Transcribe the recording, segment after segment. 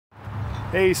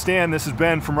Hey Stan, this is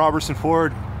Ben from Robertson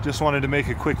Ford. Just wanted to make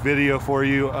a quick video for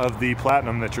you of the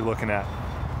Platinum that you're looking at.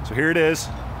 So here it is.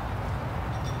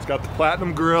 It's got the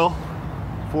Platinum grille,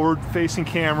 forward-facing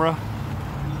camera.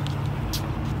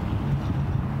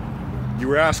 You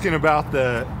were asking about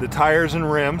the tires and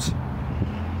rims.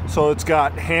 So it's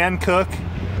got Hankook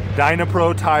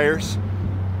Dynapro tires,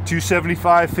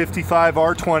 275/55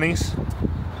 R20s.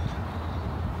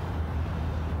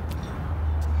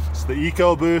 It's the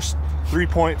EcoBoost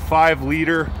 3.5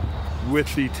 liter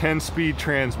with the 10-speed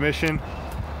transmission.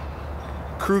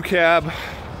 Crew cab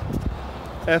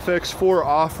FX4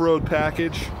 off-road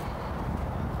package.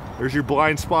 There's your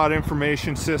blind spot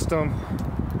information system.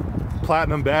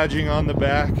 Platinum badging on the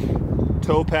back.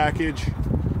 Tow package,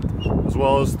 as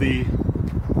well as the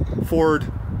Ford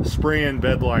spray-in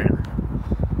bed liner.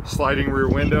 Sliding rear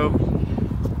window.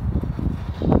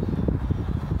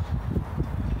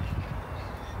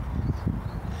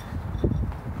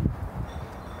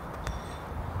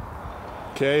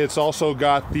 Okay, it's also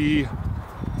got the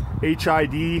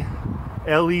HID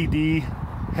LED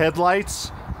headlights,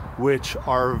 which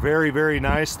are very, very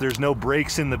nice. There's no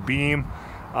breaks in the beam.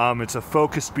 It's a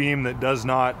focused beam that does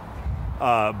not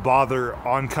bother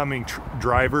oncoming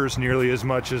drivers nearly as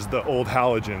much as the old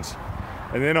halogens.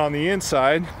 And then on the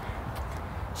inside,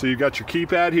 so you've got your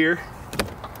keypad here.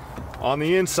 On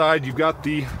the inside, you've got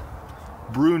the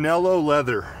Brunello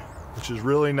leather, which is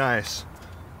really nice.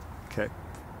 Okay.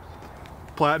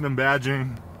 Platinum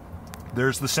badging.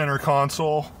 There's the center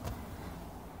console.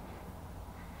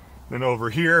 Then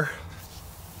over here,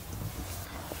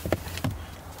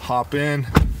 hop in.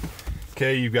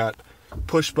 Okay, you've got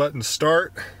push button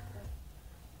start.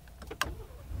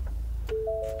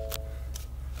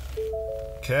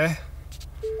 Okay.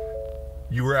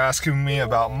 You were asking me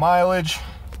about mileage.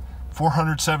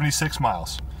 476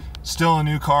 miles. Still a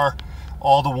new car.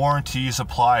 All the warranties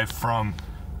apply from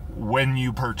when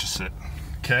you purchase it.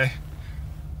 Okay.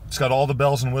 It's got all the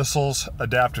bells and whistles,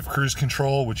 adaptive cruise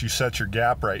control, which you set your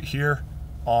gap right here,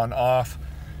 on, off.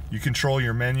 You control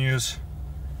your menus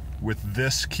with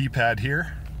this keypad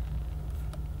here.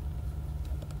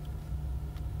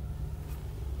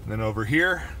 Then over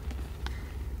here,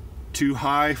 2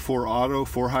 high, 4 auto,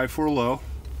 4 high, 4 low,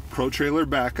 Pro Trailer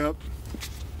backup,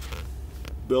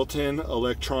 built-in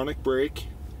electronic brake,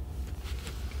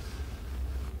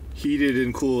 heated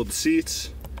and cooled seats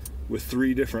with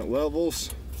 3 different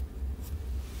levels.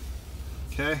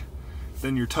 Okay,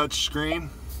 then your touch screen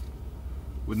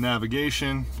with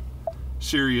navigation,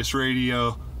 Sirius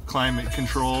radio, climate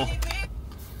control,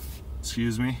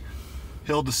 excuse me,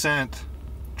 hill descent,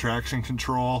 traction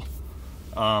control,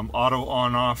 auto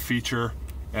on-off feature,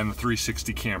 and the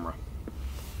 360 camera.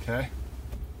 Okay,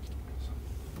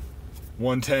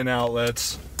 110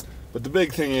 outlets. But the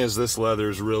big thing is this leather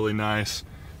is really nice.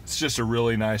 It's just a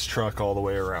really nice truck all the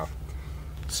way around.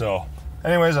 So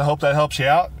anyways, I hope that helps you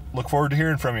out. Look forward to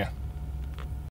hearing from you.